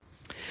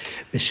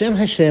B'Shem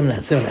Hashem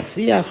Na'aseh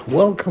V'Natzliach.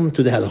 Welcome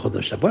to the Hilchot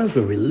Shabbat,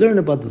 where we learn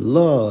about the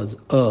laws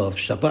of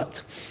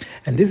Shabbat.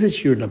 And this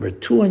is year number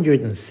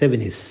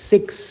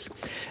 276.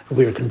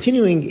 We're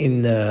continuing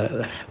in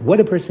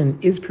what a person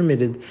is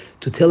permitted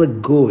to tell a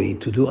goy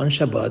to do on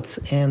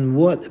Shabbat and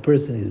what a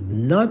person is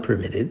not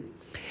permitted.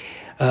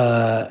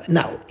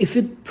 Now, if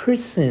a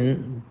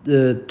person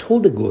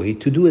told a goy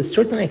to do a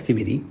certain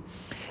activity,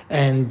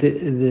 and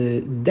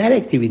that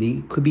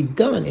activity could be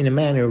done in a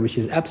manner which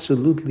is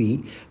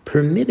absolutely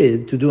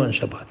permitted to do on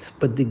Shabbat,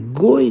 but the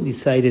goy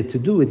decided to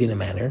do it in a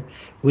manner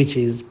which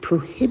is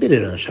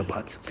prohibited on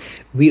Shabbat,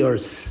 we are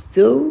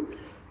still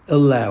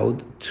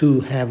allowed to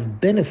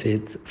have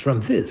benefit from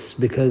this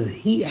because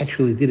he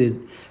actually did it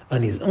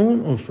on his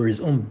own or for his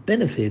own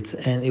benefit,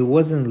 and it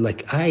wasn't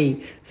like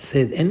I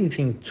said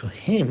anything to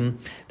him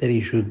that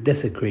he should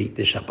desecrate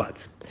the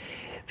Shabbat.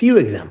 Few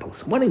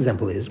examples. One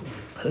example is,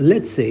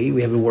 let's say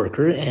we have a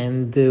worker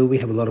and we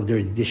have a lot of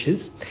dirty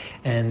dishes,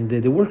 and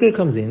the worker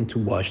comes in to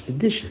wash the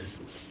dishes.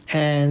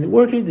 And the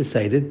worker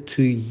decided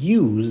to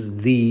use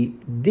the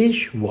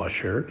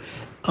dishwasher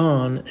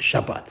on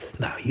Shabbat.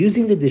 Now,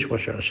 using the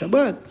dishwasher on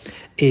Shabbat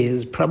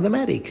is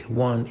problematic.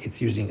 One,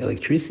 it's using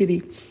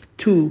electricity.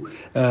 Two,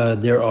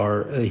 there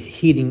are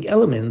heating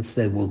elements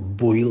that will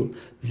boil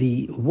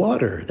the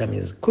water. That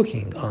means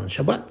cooking on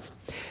Shabbat.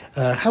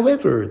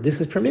 However,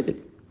 this is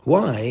permitted.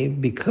 Why?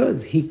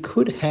 Because he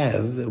could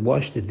have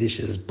washed the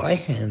dishes by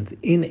hand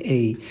in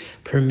a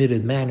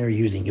permitted manner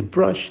using a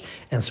brush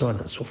and so on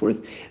and so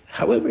forth.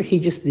 However, he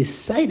just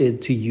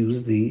decided to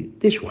use the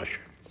dishwasher.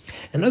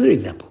 Another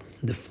example,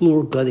 the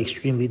floor got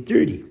extremely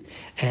dirty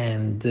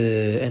and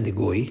the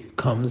goy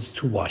comes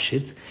to wash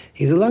it.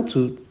 He's allowed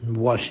to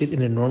wash it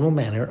in a normal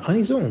manner on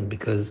his own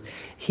because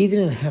he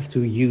didn't have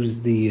to use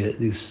the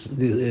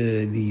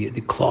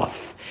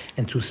cloth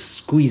and to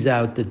squeeze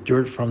out the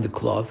dirt from the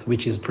cloth,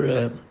 which is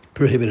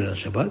prohibited on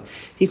Shabbat.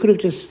 He could have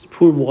just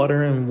poured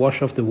water and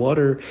washed off the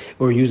water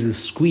or use a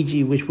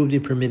squeegee, which would be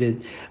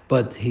permitted,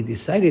 but he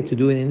decided to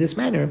do it in this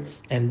manner,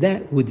 and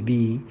that would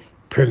be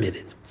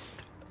permitted.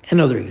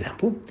 Another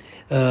example,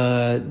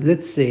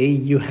 let's say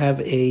you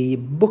have a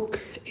book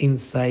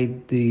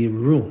inside the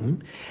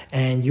room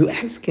and you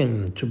ask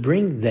him to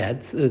bring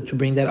that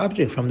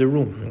object from the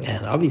room,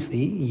 and obviously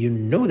you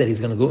know that he's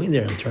going to go in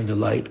there and turn the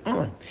light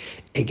on.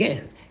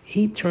 Again,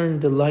 he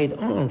turned the light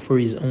on for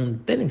his own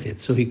benefit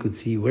so he could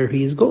see where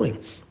he is going.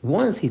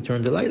 Once he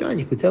turned the light on,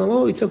 you could tell him,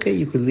 oh, it's okay,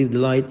 you could leave the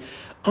light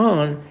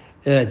on.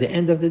 At the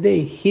end of the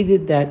day, he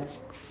did that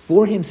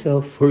for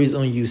himself, for his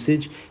own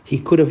usage. He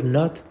could have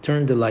not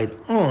turned the light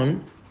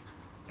on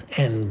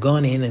and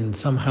gone in and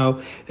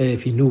somehow,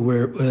 if he knew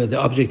where the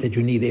object that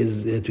you need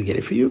is, to get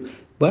it for you,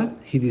 but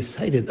he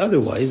decided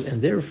otherwise,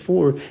 and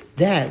therefore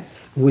that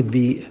would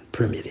be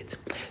permitted.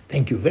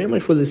 Thank you very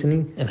much for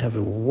listening and have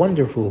a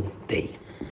wonderful day.